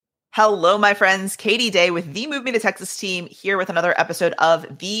Hello, my friends. Katie Day with the Move Me to Texas team here with another episode of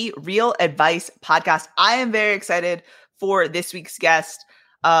the Real Advice Podcast. I am very excited for this week's guest.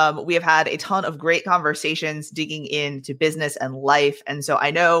 We have had a ton of great conversations digging into business and life. And so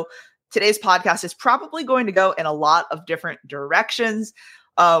I know today's podcast is probably going to go in a lot of different directions.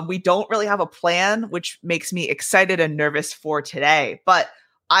 We don't really have a plan, which makes me excited and nervous for today. But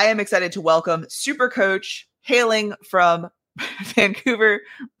I am excited to welcome Super Coach hailing from Vancouver,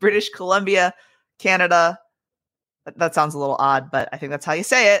 British Columbia, Canada. That sounds a little odd, but I think that's how you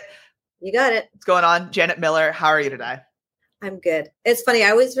say it. You got it. What's going on? Janet Miller, how are you today? I'm good. It's funny. I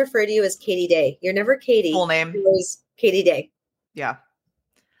always refer to you as Katie Day. You're never Katie. Full name? You're always Katie Day. Yeah.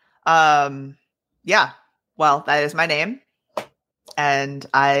 Yeah. Well, that is my name. And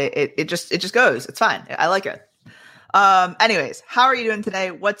it just goes. It's fine. I like it. Anyways, how are you doing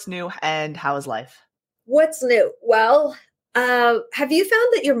today? What's new and how is life? What's new? Well, have you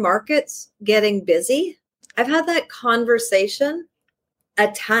found that your market's getting busy? I've had that conversation a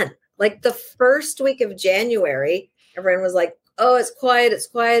ton. Like the first week of January, everyone was like, oh, it's quiet. It's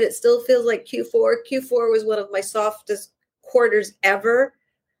quiet. It still feels like Q4. Q4 was one of my softest quarters ever.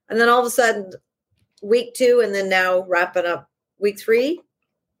 And then all of a sudden, week 2, and then now wrapping up week 3,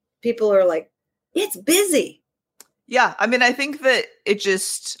 people are like, it's busy. Yeah. I mean, I think that it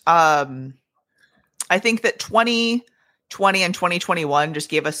just, I think that 2020 and 2021 just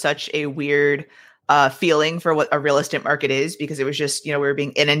gave us such a weird feeling for what a real estate market is, because it was just, we were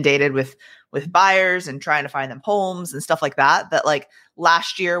being inundated with buyers and trying to find them homes and stuff like that. That like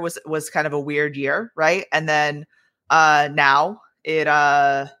last year was kind of a weird year, right? And then now we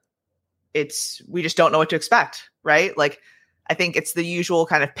just don't know what to expect, right? Like I think it's the usual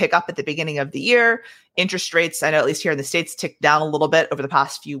kind of pickup at the beginning of the year. Interest rates, I know at least here in the States, ticked down a little bit over the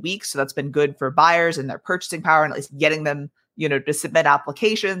past few weeks. So that's been good for buyers and their purchasing power and at least getting them, to submit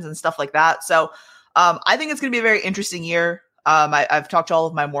applications and stuff like that. So I think it's going to be a very interesting year. I've talked to all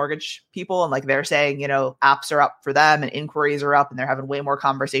of my mortgage people and like they're saying, apps are up for them and inquiries are up and they're having way more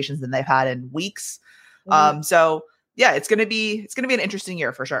conversations than they've had in weeks. Mm-hmm. So yeah, it's going to be an interesting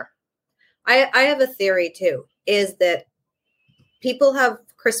year for sure. I have a theory too, is that people have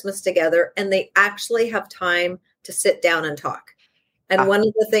Christmas together and they actually have time to sit down and talk. And one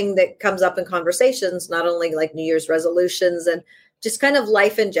of the things that comes up in conversations, not only like New Year's resolutions and just kind of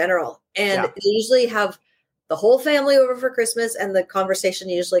life in general. And they usually have the whole family over for Christmas. And the conversation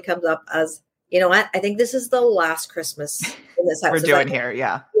usually comes up as, you know what, I think this is the last Christmas in this house. We're doing here.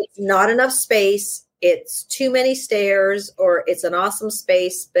 Yeah. It's not enough space. It's too many stairs, or it's an awesome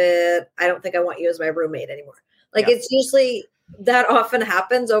space, but I don't think I want you as my roommate anymore. Like it's usually that often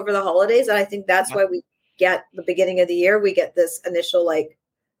happens over the holidays. And I think that's why we get the beginning of the year. We get this initial like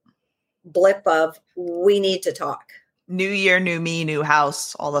blip of we need to talk. New year, new me, new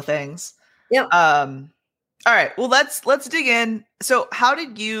house, all the things. Yeah. All right. Well, let's dig in. So how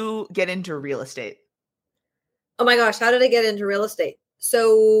did you get into real estate? Oh my gosh. How did I get into real estate?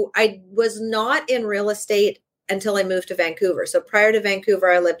 So I was not in real estate until I moved to Vancouver. So prior to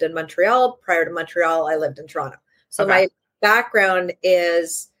Vancouver, I lived in Montreal. Prior to Montreal, I lived in Toronto. So my background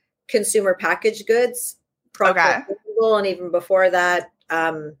is consumer packaged goods, and even before that,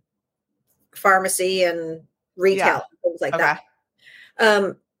 pharmacy and retail, things like that.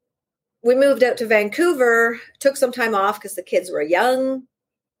 We moved out to Vancouver, took some time off because the kids were young,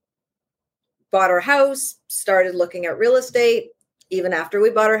 bought our house, started looking at real estate. Even after we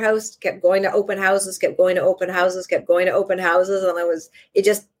bought our house, kept going to open houses, And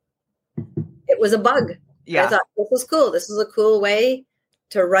it was a bug. Yeah. I thought, this is cool. This is a cool way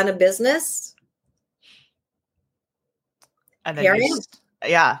to run a business. And then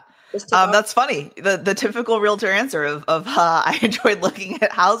that's funny. The typical realtor answer of I enjoyed looking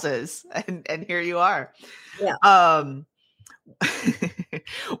at houses and here you are. Yeah.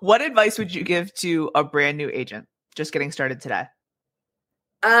 What advice would you give to a brand new agent just getting started today?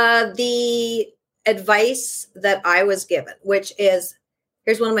 The advice that I was given, which is,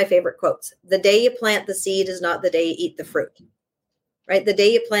 here's one of my favorite quotes. The day you plant the seed is not the day you eat the fruit, right? The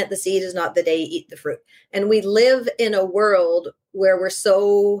day you plant the seed is not the day you eat the fruit. And we live in a world where we're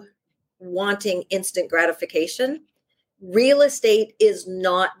so wanting instant gratification. Real estate is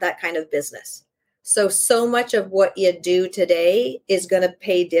not that kind of business. So much of what you do today is going to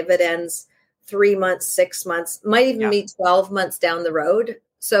pay dividends 3 months, 6 months, might even be 12 months down the road.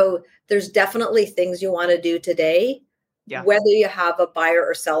 So there's definitely things you want to do today, whether you have a buyer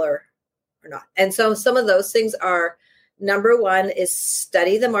or seller or not. And so some of those things are, number one is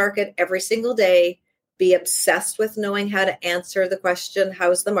study the market every single day, be obsessed with knowing how to answer the question,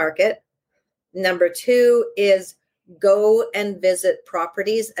 how's the market? Number two is go and visit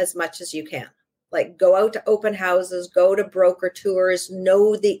properties as much as you can. Like go out to open houses, go to broker tours,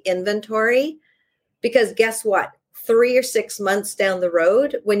 know the inventory. Because guess what? 3 or 6 months down the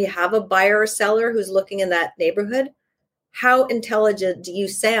road, when you have a buyer or seller who's looking in that neighborhood, how intelligent do you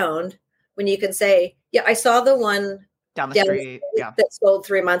sound when you can say, yeah, I saw the one down the street that sold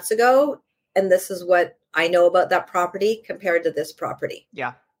 3 months ago, and this is what I know about that property compared to this property.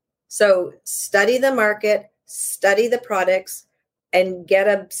 Yeah. So study the market, study the products, and get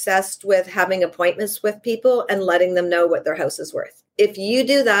obsessed with having appointments with people and letting them know what their house is worth. If you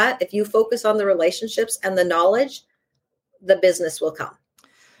do that, if you focus on the relationships and the knowledge, the business will come.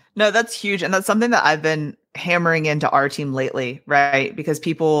 No, that's huge. And that's something that I've been hammering into our team lately, right? Because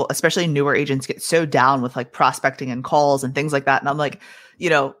people, especially newer agents, get so down with like prospecting and calls and things like that. And I'm like,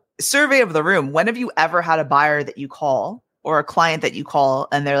 survey of the room. When have you ever had a buyer that you call or a client that you call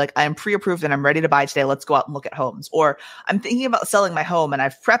and they're like, I'm pre-approved and I'm ready to buy today. Let's go out and look at homes. Or I'm thinking about selling my home and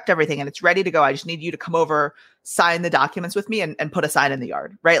I've prepped everything and it's ready to go. I just need you to come over, sign the documents with me and put a sign in the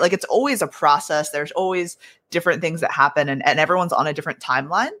yard, right? Like it's always a process. There's always different things that happen and everyone's on a different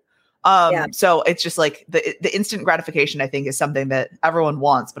timeline. So it's just like the instant gratification, I think, is something that everyone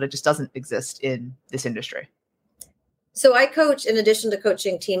wants, but it just doesn't exist in this industry. So I coach, in addition to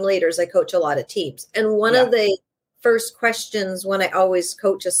coaching team leaders, I coach a lot of teams. And one of the first questions when I always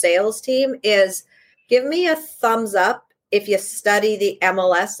coach a sales team is, give me a thumbs up if you study the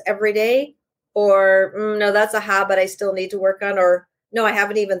MLS every day, or no, that's a habit I still need to work on, or no, I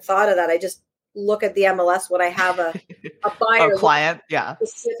haven't even thought of that. I just look at the MLS when I have a buyer, a client. Yeah.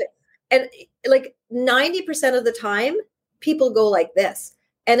 Specific. And like 90% of the time, people go like this.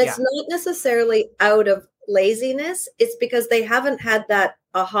 And it's not necessarily out of laziness. It's because they haven't had that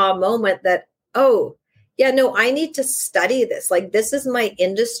aha moment that, oh, yeah, no, I need to study this. Like, this is my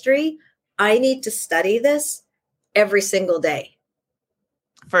industry. I need to study this every single day.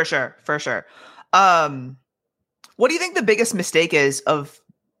 For sure. For sure. What do you think the biggest mistake is of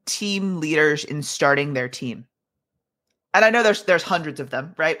team leaders in starting their team? And I know there's hundreds of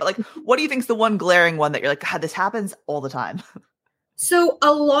them, right? But like, what do you think is the one glaring one that you're like, God, this happens all the time? So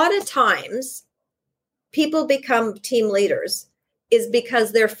a lot of times people become team leaders is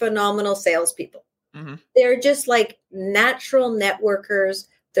because they're phenomenal salespeople. Mm-hmm. They're just like natural networkers.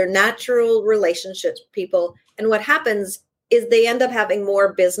 They're natural relationships people. And what happens is they end up having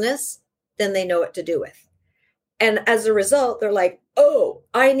more business than they know what to do with. And as a result, they're like, oh,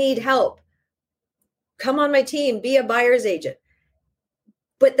 I need help. Come on my team, be a buyer's agent.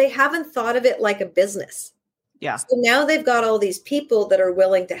 But they haven't thought of it like a business. Yeah. So now they've got all these people that are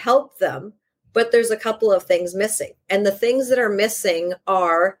willing to help them, but there's a couple of things missing. And the things that are missing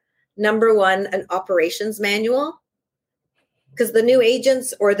are, number one, an operations manual. Because the new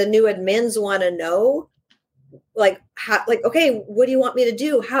agents or the new admins want to know, okay, what do you want me to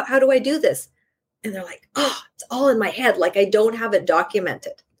do? How do I do this? And they're like, oh, it's all in my head. Like, I don't have it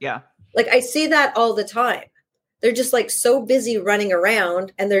documented. Yeah. Like, I see that all the time. They're just like so busy running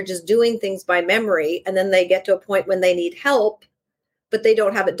around and they're just doing things by memory. And then they get to a point when they need help, but they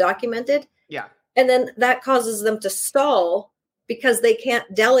don't have it documented. Yeah. And then that causes them to stall because they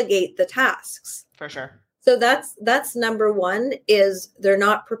can't delegate the tasks. For sure. So that's number one, is they're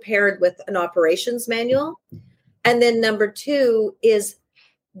not prepared with an operations manual. And then number two is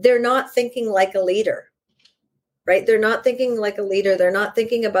they're not thinking like a leader. Right? They're not thinking like a leader. They're not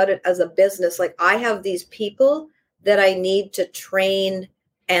thinking about it as a business. Like, I have these people that I need to train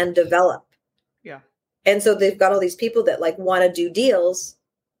and develop. Yeah. And so they've got all these people that like want to do deals,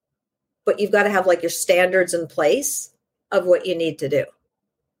 but you've got to have like your standards in place of what you need to do.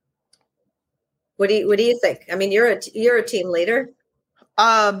 What do you think? I mean, you're a team leader.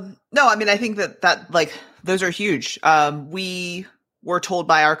 No, I mean, I think that like those are huge. We were told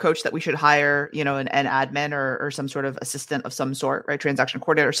by our coach that we should hire, an admin or some sort of assistant of some sort, right? Transaction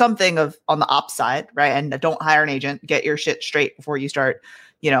coordinator, something on the ops side, right? And don't hire an agent. Get your shit straight before you start,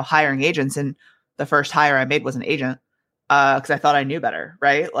 hiring agents. And the first hire I made was an agent because I thought I knew better,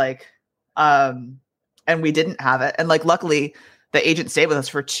 right? Like, and we didn't have it. And like, luckily, the agent stayed with us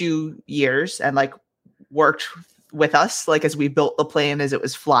for 2 years and like worked with us, like as we built the plane as it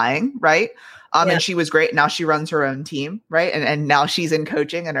was flying, right? And she was great. Now she runs her own team, right? And now she's in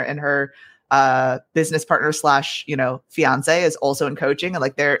coaching, and her business partner / fiance is also in coaching, and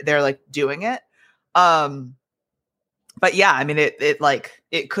like they're like doing it. But yeah, I mean,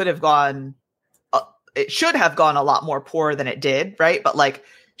 it could have gone, it should have gone a lot more poor than it did, right? But like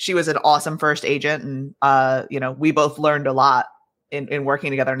she was an awesome first agent, and we both learned a lot in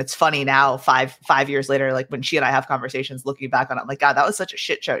working together. And it's funny now, five years later, like when she and I have conversations looking back on it, I'm like, God, that was such a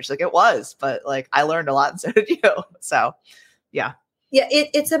shit show. She's like, it was, but like I learned a lot and so did you. So yeah. Yeah.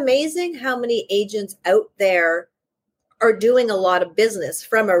 It's amazing how many agents out there are doing a lot of business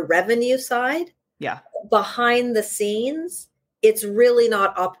from a revenue side. Yeah. Behind the scenes, it's really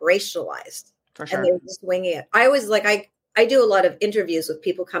not operationalized. For sure. And they're just winging it. I always like, I do a lot of interviews with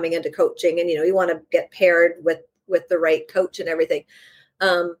people coming into coaching, and, you want to get paired with the right coach and everything.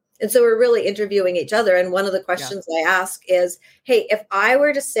 And so we're really interviewing each other. And one of the questions I ask is, hey, if I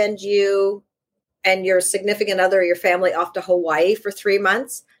were to send you and your significant other or your family off to Hawaii for 3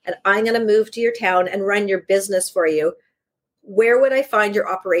 months, and I'm going to move to your town and run your business for you, where would I find your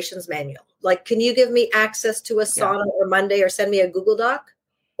operations manual? Like, can you give me access to Asana or Monday, or send me a Google Doc?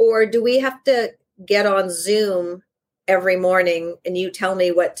 Or do we have to get on Zoom every morning and you tell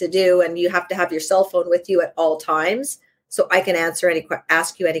me what to do, and you have to have your cell phone with you at all times so I can ask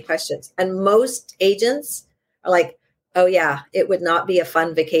you any questions? And most agents are like, oh yeah, it would not be a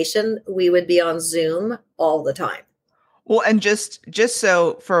fun vacation. We would be on Zoom all the time. Well, and just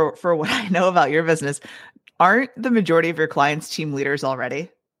so for what I know about your business, aren't the majority of your clients team leaders already?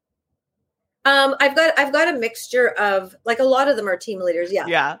 I've got a mixture of, like, a lot of them are team leaders. Yeah.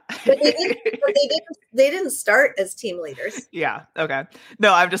 Yeah. But they didn't start as team leaders. Yeah. Okay.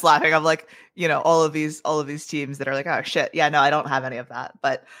 No, I'm just laughing. I'm like, all of these teams that are like, oh shit. Yeah, no, I don't have any of that.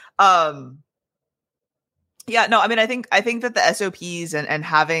 But, yeah, no, I mean, I think that the SOPs and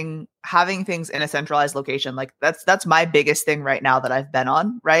having things in a centralized location, like that's my biggest thing right now that I've been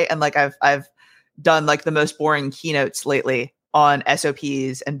on. Right. And like, I've done like the most boring keynotes lately on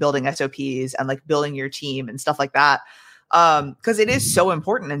SOPs and building SOPs and like building your team and stuff like that. Cause it is so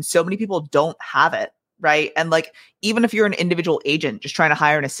important and so many people don't have it. Right. And like, even if you're an individual agent just trying to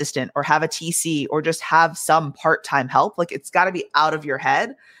hire an assistant or have a TC or just have some part-time help, like it's got to be out of your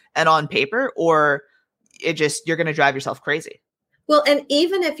head and on paper, or you're going to drive yourself crazy. Well, and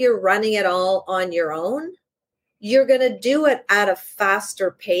even if you're running it all on your own, you're going to do it at a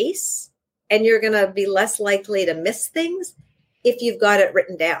faster pace, and you're going to be less likely to miss things if you've got it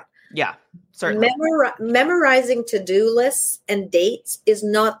written down. Yeah, certainly. Memorizing to-do lists and dates is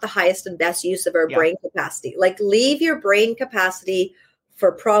not the highest and best use of our brain capacity. Like, leave your brain capacity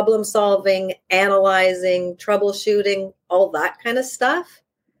for problem solving, analyzing, troubleshooting, all that kind of stuff.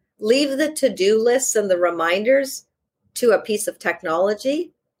 Leave the to-do lists and the reminders to a piece of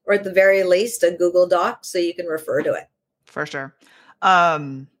technology, or at the very least a Google Doc, so you can refer to it. For sure.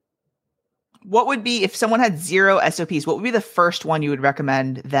 What would be, if someone had 0 SOPs, what would be the first one you would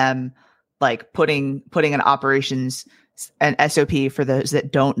recommend them, like putting an operations, an SOP, for those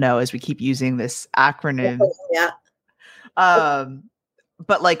that don't know, as we keep using this acronym? Yeah.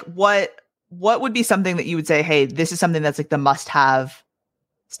 But like, what would be something that you would say, hey, this is something that's like the must-have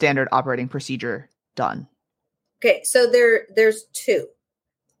standard operating procedure done? Okay, so there's 2.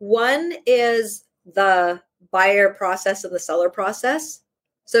 One is the buyer process and the seller process.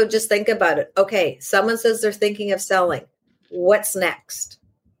 So just think about it. Okay, someone says they're thinking of selling. What's next?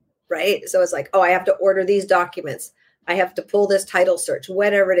 Right? So it's like, oh, I have to order these documents. I have to pull this title search,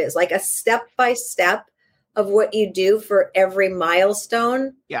 whatever it is, like a step-by-step of what you do for every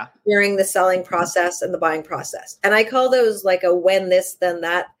milestone during the selling process and the buying process. And I call those like a when this, then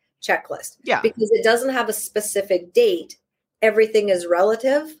that checklist. Yeah. Because it doesn't have a specific date. Everything is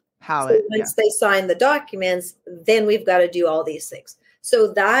relative. Once they sign the documents, then we've got to do all these things.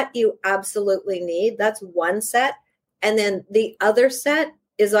 So that you absolutely need. That's one set. And then the other set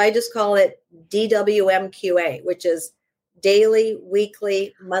is, I just call it DWMQA, which is daily,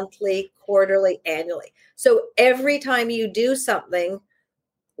 weekly, monthly, quarterly, annually. So every time you do something,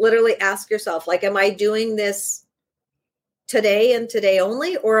 literally ask yourself, like, am I doing this today and today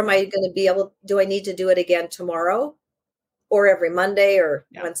only? Or am I going to be able, do I need to do it again tomorrow or every Monday or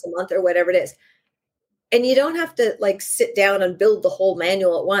once a month or whatever it is? And you don't have to like sit down and build the whole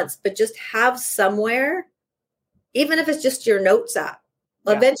manual at once, but just have somewhere, even if it's just your notes app.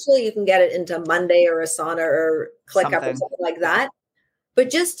 Eventually you can get it into Monday or Asana or ClickUp or something like that. But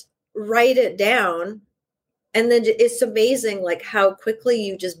just write it down. And then it's amazing like how quickly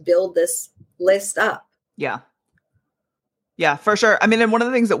you just build this list up. Yeah. Yeah, for sure. I mean, and one of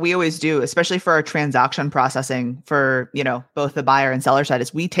the things that we always do, especially for our transaction processing for, both the buyer and seller side,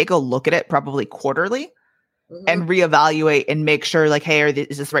 is we take a look at it probably quarterly and reevaluate and make sure like, hey,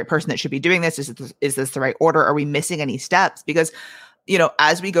 is this the right person that should be doing this? Is this the right order? Are we missing any steps? Because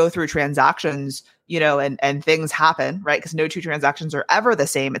as we go through transactions, and things happen, right? Because no two transactions are ever the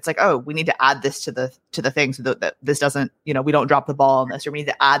same. It's like, oh, we need to add this to the thing so that this doesn't, we don't drop the ball on this, or we need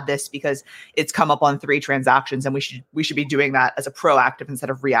to add this because it's come up on 3 transactions, and we should be doing that as a proactive instead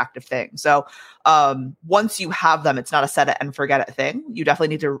of reactive thing. So once you have them, it's not a set it and forget it thing. You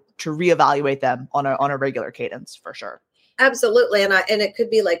definitely need to reevaluate them on a regular cadence for sure. Absolutely. And it could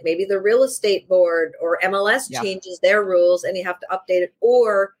be like maybe the real estate board or MLS changes their rules and you have to update it.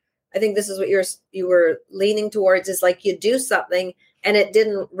 Or I think this is what you were leaning towards, is like you do something and it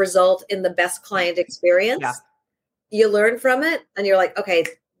didn't result in the best client experience. Yeah. You learn from it and you're like, okay,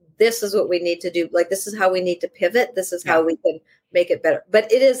 this is what we need to do. Like, this is how we need to pivot. This is how we can make it better.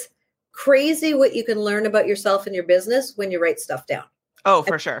 But it is crazy what you can learn about yourself and your business when you write stuff down. Oh,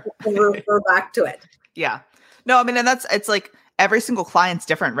 for sure. And refer back to it. Yeah. No, I mean, and it's like every single client's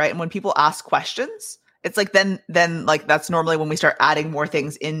different, right? And when people ask questions, it's like then like that's normally when we start adding more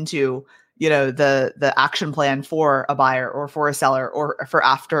things into, the action plan for a buyer or for a seller or for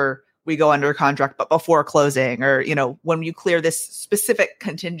after we go under contract, but before closing, or, when you clear this specific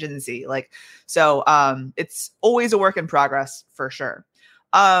contingency, like, so it's always a work in progress for sure.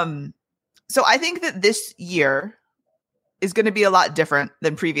 So I think that this year is going to be a lot different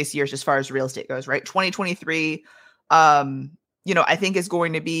than previous years as far as real estate goes, right? 2023, I think is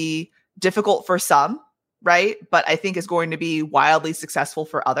going to be difficult for some, right? But I think is going to be wildly successful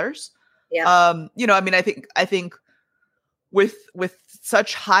for others. Yeah. I think with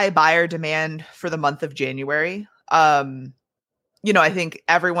such high buyer demand for the month of January, I think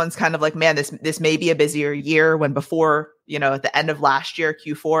everyone's kind of like, man, this may be a busier year, when before, at the end of last year,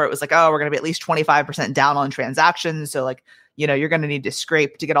 Q4, it was like, oh, we're going to be at least 25% down on transactions. So like, you're going to need to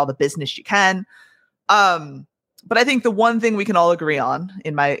scrape to get all the business you can. But I think the one thing we can all agree on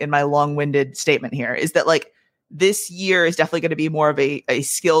in my long-winded statement here is that like this year is definitely going to be more of a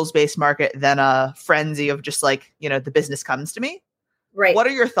skills-based market than a frenzy of just like, the business comes to me. Right. What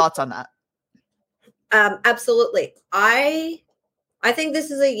are your thoughts on that? Absolutely. I think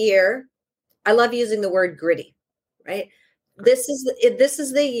this is a year. I love using the word gritty, right? This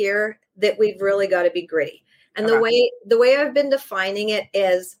is the year that we've really got to be gritty. And the way I've been defining it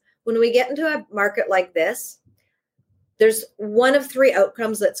is, when we get into a market like this, there's one of 3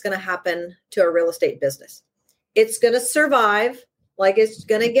 outcomes that's going to happen to a real estate business. It's going to survive, like it's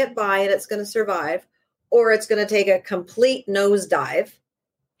going to get by and it's going to survive, or it's going to take a complete nosedive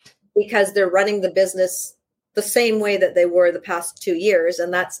because they're running the business the same way that they were the past 2 years.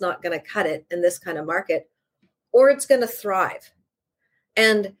 And that's not going to cut it in this kind of market, or it's going to thrive.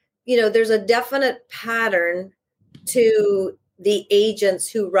 And, there's a definite pattern to the agents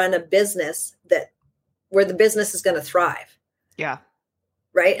who run a business where the business is going to thrive. Yeah.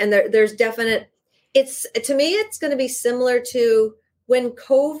 Right. And there's definite, to me, it's going to be similar to when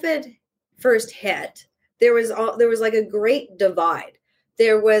COVID first hit. There was like a great divide.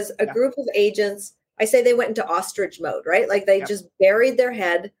 There was a group of agents. I say they went into ostrich mode, right? Like they just buried their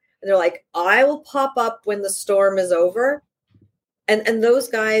head and they're like, I will pop up when the storm is over. And those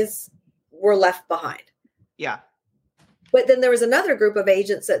guys were left behind. Yeah. But then there was another group of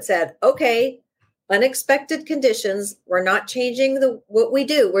agents that said, okay, unexpected conditions, we're not changing what we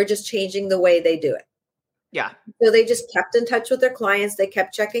do. We're just changing the way they do it. Yeah. So they just kept in touch with their clients. They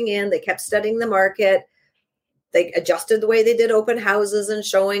kept checking in. They kept studying the market. They adjusted the way they did open houses and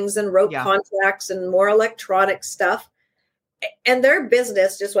showings and wrote contracts and more electronic stuff. And their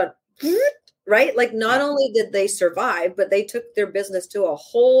business just went, right? Like not only did they survive, but they took their business to a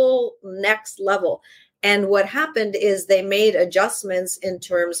whole next level. And what happened is they made adjustments in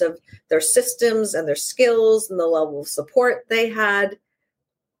terms of their systems and their skills and the level of support they had.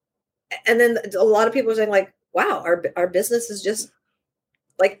 And then a lot of people are saying like, wow, our business is just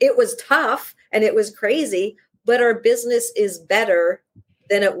like, it was tough and it was crazy, but our business is better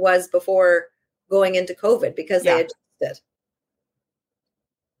than it was before going into COVID because they adjusted.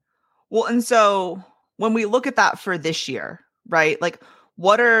 Well, and so when we look at that for this year, right? Like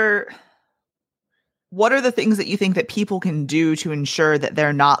what are the things that you think that people can do to ensure that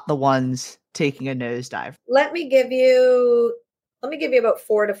they're not the ones taking a nosedive? Let me give you about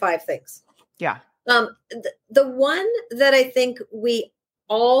 4 to 5 things. Yeah. The one that I think we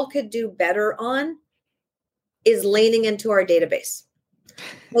all could do better on is leaning into our database.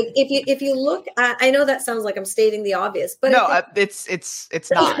 Like if you look at, I know that sounds like I'm stating the obvious, but no, it's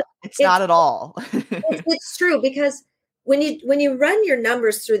not. It's not at all. It's true, because when you run your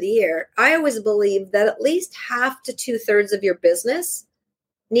numbers through the year, I always believe that at least half to 2/3 of your business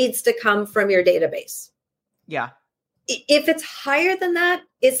needs to come from your database. Yeah. If it's higher than that,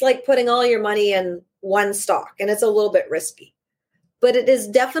 it's like putting all your money in one stock and it's a little bit risky. but it is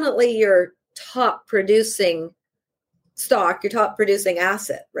definitely your top producing stock, your top producing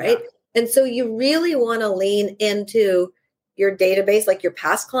asset, right? Yeah. And so you really want to lean into your database, like your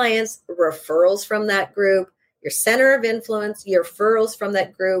past clients, referrals from that group, your center of influence, your referrals from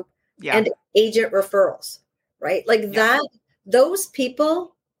that group, and agent referrals, right? Like that, those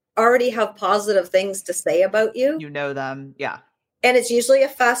people already have positive things to say about you. You know them. Yeah. And it's usually a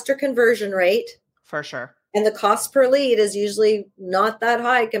faster conversion rate. For sure. And the cost per lead is usually not that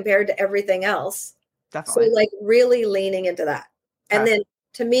high compared to everything else. Definitely. So like really leaning into that. And then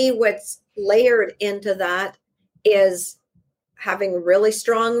to me, what's layered into that is having really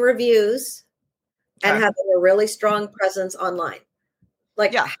strong reviews and having a really strong presence online.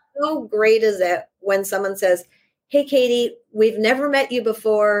 Like how great is it when someone says, hey, Katie, we've never met you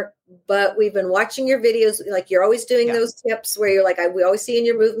before, but we've been watching your videos. Like you're always doing those tips where you're like, we always see in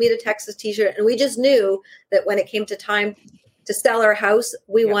your Move Me to Texas t-shirt. And we just knew that when it came to time to sell our house,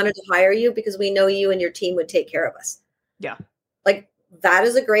 we wanted to hire you because we know you and your team would take care of us. Yeah. Like that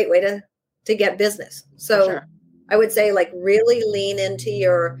is a great way to get business. So I would say like really lean into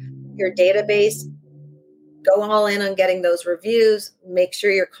your database, go all in on getting those reviews, make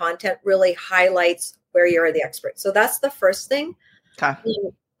sure your content really highlights where you're the expert. So that's the first thing. Okay.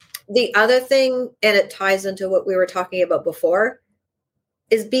 The other thing, and it ties into what we were talking about before,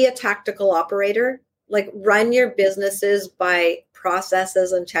 is be a tactical operator. Like run your businesses by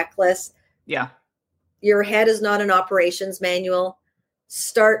processes and checklists. Yeah. Your head is not an operations manual.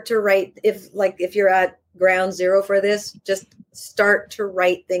 Start to write, if you're at ground zero for this, just start to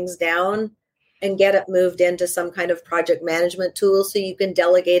write things down and get it moved into some kind of project management tool so you can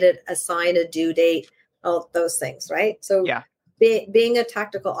delegate it, assign a due date, all those things, right? So being a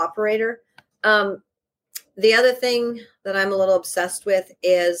tactical operator. The other thing that I'm a little obsessed with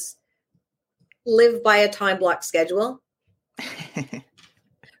is live by a time block schedule,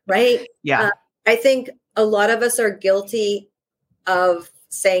 right? Yeah. I think a lot of us are guilty of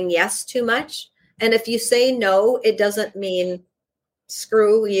saying yes too much. And if you say no, it doesn't mean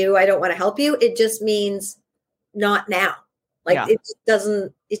screw you, I don't want to help you. It just means not now. Like it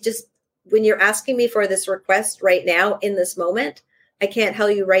doesn't, it's just when you're asking me for this request right now in this moment, I can't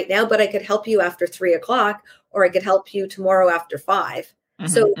help you right now, but I could help you after 3:00 or I could help you tomorrow after 5.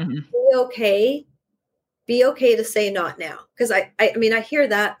 So be okay to say not now. Cause I mean, I hear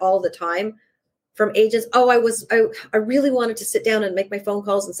that all the time from agents. Oh, I really wanted to sit down and make my phone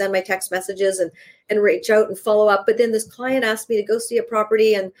calls and send my text messages and reach out and follow up. But then this client asked me to go see a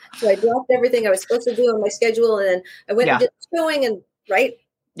property. And so I dropped everything I was supposed to do on my schedule. And then I went and did the showing and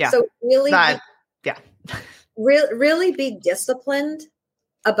So really, really be disciplined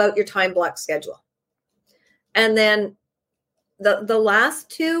about your time block schedule. And then the last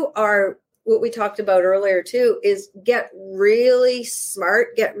two are what we talked about earlier too, is get really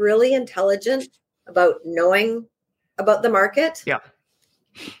smart, get really intelligent about knowing about the market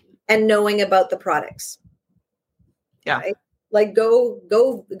and knowing about the products. Yeah. Right? Like go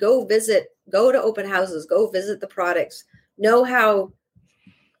visit, go to open houses, go visit the products, know how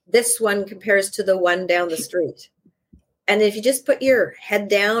this one compares to the one down the street. And if you just put your head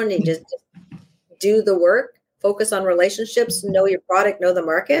down and just do the work, focus on relationships, know your product, know the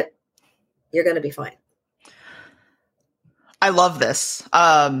market, you're going to be fine. I love this.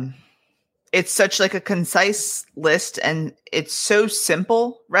 It's such like a concise list and it's so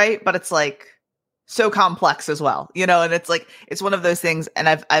simple, right? But it's like so complex as well, you know, and it's like, it's one of those things. And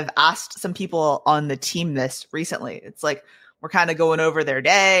I've asked some people on the team this recently. It's like, we're kind of going over their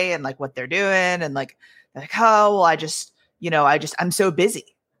day and like what they're doing. And like, they're like, oh, well, I'm so busy.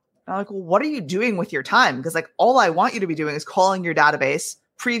 And I'm like, well, what are you doing with your time? Because like, all I want you to be doing is calling your database,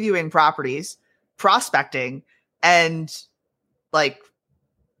 previewing properties, prospecting, and like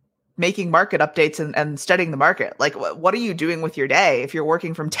making market updates and studying the market. Like, what are you doing with your day if you're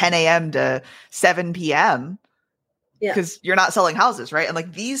working from 10 a.m. to 7 p.m.? Because you're not selling houses, right? And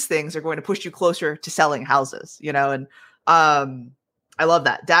like these things are going to push you closer to selling houses, you know? And I love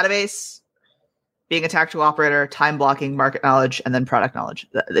that. Database, being a tactical operator, time blocking, market knowledge, and then product knowledge.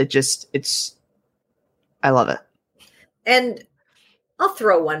 I love it. And I'll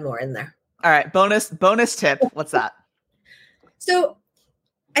throw one more in there. All right. Bonus tip. What's that? So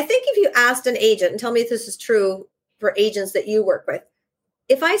I think if you asked an agent, and tell me if this is true for agents that you work with,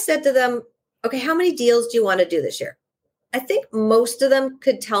 if I said to them, okay, how many deals do you want to do this year? I think most of them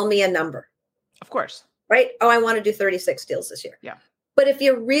could tell me a number. Of course. Right? Oh, I want to do 36 deals this year. Yeah. But if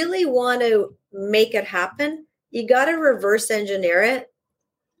you really want to make it happen, you got to reverse engineer it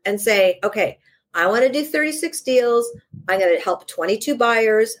and say, okay, I want to do 36 deals. I'm going to help 22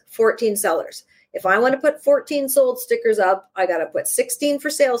 buyers, 14 sellers. if I want to put 14 sold stickers up, I got to put 16 for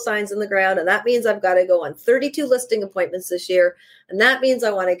sale signs in the ground. And that means I've got to go on 32 listing appointments this year. And that means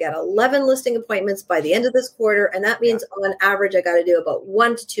I want to get 11 listing appointments by the end of this quarter. And that means on average, I got to do about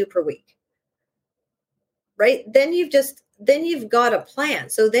 1 to 2 per week. Right? Then you've got a plan.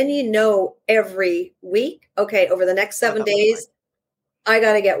 So then you know every week, okay, over the next 7 days, I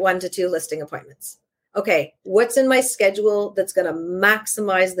got to get 1 to 2 listing appointments. Okay, what's in my schedule that's going to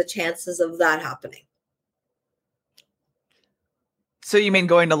maximize the chances of that happening? So you mean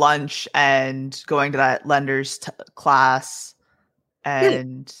going to lunch and going to that lender's class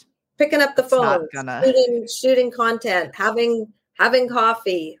and picking up the phone, shooting content, having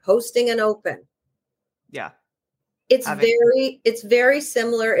coffee, hosting an open. Yeah. It's very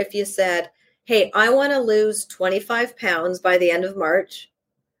similar if you said, hey, I want to lose 25 pounds by the end of March.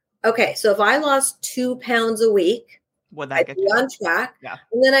 Okay, so if I lost 2 pounds a week, would that get you on track? Yeah.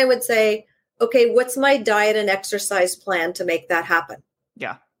 And then I would say, okay, what's my diet and exercise plan to make that happen?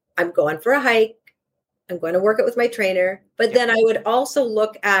 Yeah. I'm going for a hike. I'm going to work it with my trainer. But then I would also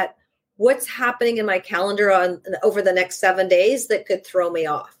look at what's happening in my calendar over the next 7 days that could throw me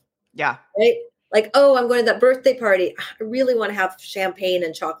off. Yeah. Right? Like, oh, I'm going to that birthday party. I really want to have champagne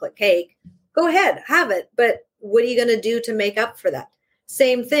and chocolate cake. Go ahead, have it. But what are you going to do to make up for that?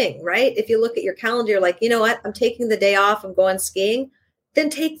 Same thing, right? If you look at your calendar, you're like, you know what? I'm taking the day off. I'm going skiing. Then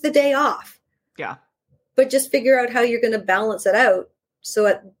take the day off. Yeah. But just figure out how you're going to balance it out. So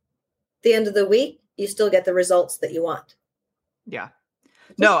at the end of the week, you still get the results that you want. Yeah.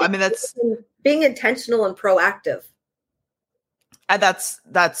 No, I mean, that's being intentional and proactive. And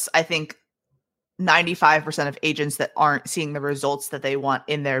that's, I think, 95% of agents that aren't seeing the results that they want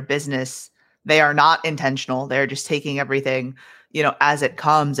in their business, they are not intentional. They're just taking everything, as it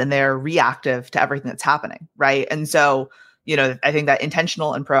comes, and they're reactive to everything that's happening. Right. And so, I think that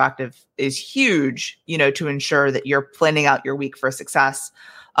intentional and proactive is huge, to ensure that you're planning out your week for success.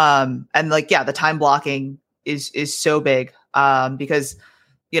 And the time blocking is so big, because,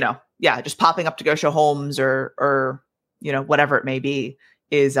 just popping up to go show homes or whatever it may be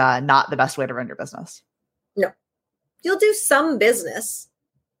is not the best way to run your business. No, you'll do some business.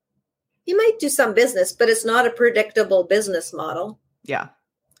 You might do some business, but it's not a predictable business model. Yeah.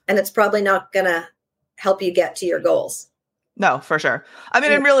 And it's probably not going to help you get to your goals. No, for sure. I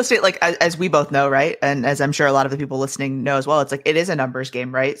mean, in real estate, like as we both know, right? And as I'm sure a lot of the people listening know as well, it's like, it is a numbers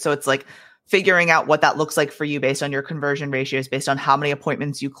game, right? So it's like figuring out what that looks like for you based on your conversion ratios, based on how many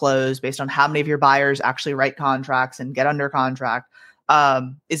appointments you close, based on how many of your buyers actually write contracts and get under contract,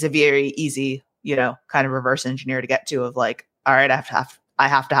 is a very easy, kind of reverse engineer to get to of like, all right, I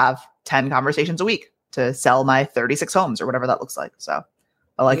have to have 10 conversations a week to sell my 36 homes or whatever that looks like. So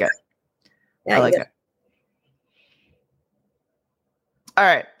I like it. Yeah, I like it. All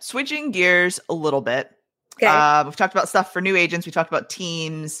right. Switching gears a little bit. Okay. We've talked about stuff for new agents. We talked about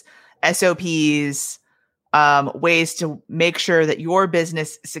teams, SOPs, ways to make sure that your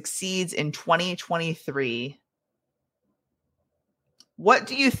business succeeds in 2023. What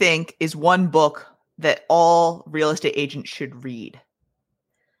do you think is one book that all real estate agents should read?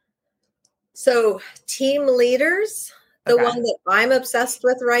 So Team Leaders, the one that I'm obsessed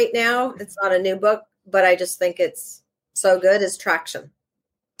with right now, it's not a new book, but I just think it's so good, is Traction.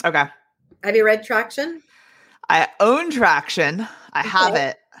 Okay. Have you read Traction? I own Traction. I have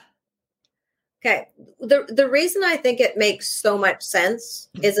it. Okay. The reason I think it makes so much sense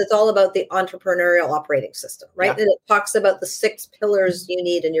is it's all about the entrepreneurial operating system, right? Yeah. And it talks about the 6 pillars you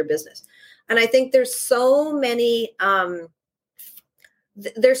need in your business. And I think there's so many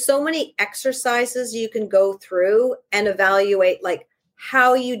exercises you can go through and evaluate, like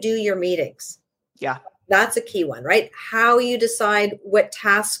how you do your meetings. Yeah. That's a key one, right? How you decide what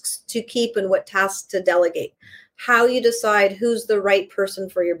tasks to keep and what tasks to delegate. How you decide who's the right person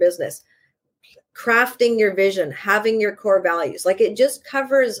for your business. Crafting your vision, having your core values. Like, it just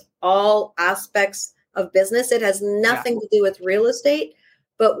covers all aspects of business. It has nothing to do with real estate,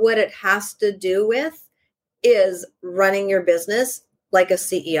 but what it has to do with is running your business like a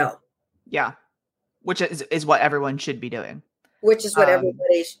CEO. Yeah. Which is what everyone should be doing. Which is what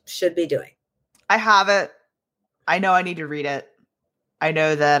everybody should be doing. I have it. I know I need to read it. I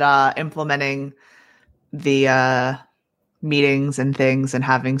know that implementing the meetings and things and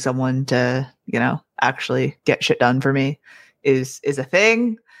having someone to, actually get shit done for me is a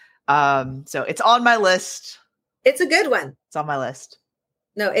thing. So it's on my list. It's a good one. It's on my list.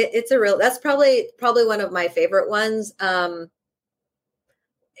 No, it's that's probably one of my favorite ones.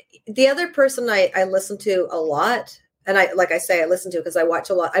 The other person I listen to a lot, and I listen to because I watch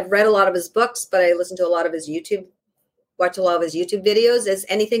a lot. I've read a lot of his books, but I listen to a lot of his YouTube videos, is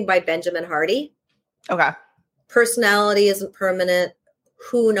anything by Benjamin Hardy. Okay. Personality isn't permanent.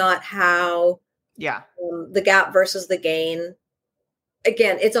 Who, not how. Yeah. The gap versus the gain.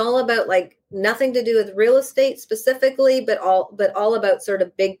 Again, it's all about like nothing to do with real estate specifically, but all about sort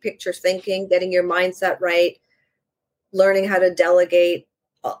of big picture thinking, getting your mindset right, learning how to delegate,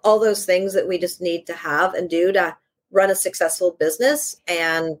 all those things that we just need to have and do to run a successful business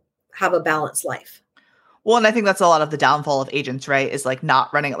and have a balanced life. Well, and I think that's a lot of the downfall of agents, right? Is like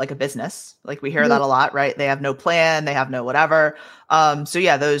not running it like a business. Like we hear that a lot, right? They have no plan, they have no whatever. So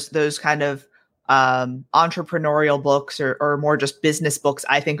yeah, those kind of entrepreneurial books or more just business books,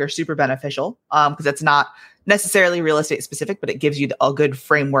 I think are super beneficial because it's not necessarily real estate specific, but it gives you a good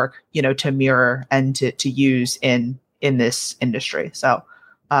framework, to mirror and to use in this industry. So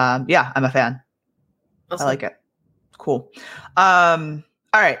yeah, I'm a fan. Awesome. I like it. Cool. All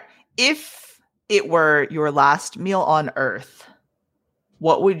right. If it were your last meal on earth,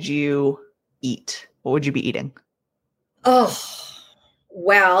 what would you eat? What would you be eating? Oh,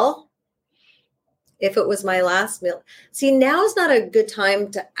 well, if it was my last meal. See, now is not a good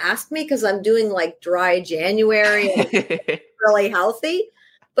time to ask me because I'm doing like dry January and really healthy,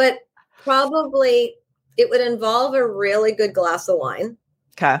 but probably it would involve a really good glass of wine.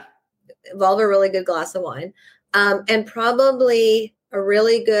 Okay. And probably a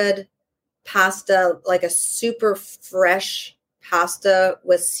really good pasta, like a super fresh pasta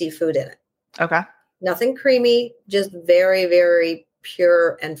with seafood in it. Okay. Nothing creamy, just very, very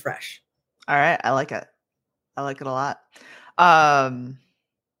pure and fresh. All right. I like it. I like it a lot.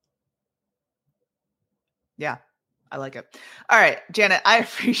 Yeah, I like it. All right, Janet, I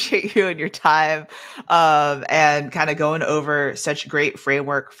appreciate you and your time and kind of going over such great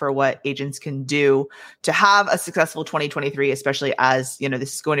framework for what agents can do to have a successful 2023, especially as,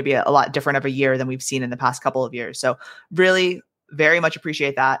 this is going to be a lot different of a year than we've seen in the past couple of years. So really very much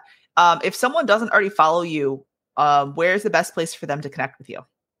appreciate that. If someone doesn't already follow you, where's the best place for them to connect with you?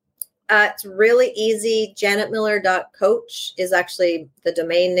 It's really easy. JanetMiller.coach is actually the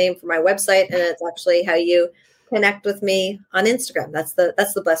domain name for my website. And it's actually how you connect with me on Instagram. That's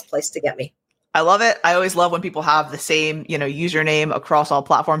the best place to get me. I love it. I always love when people have the same, username across all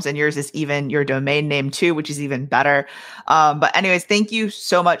platforms, and yours is even your domain name too, which is even better. But anyways, thank you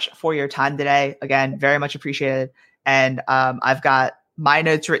so much for your time today. Again, very much appreciated. And I've got my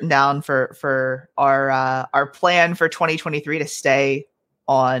notes written down for our plan for 2023 to stay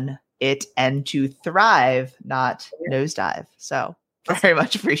on it and to thrive, not nosedive. So very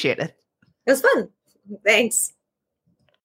much appreciated. It was fun. Thanks.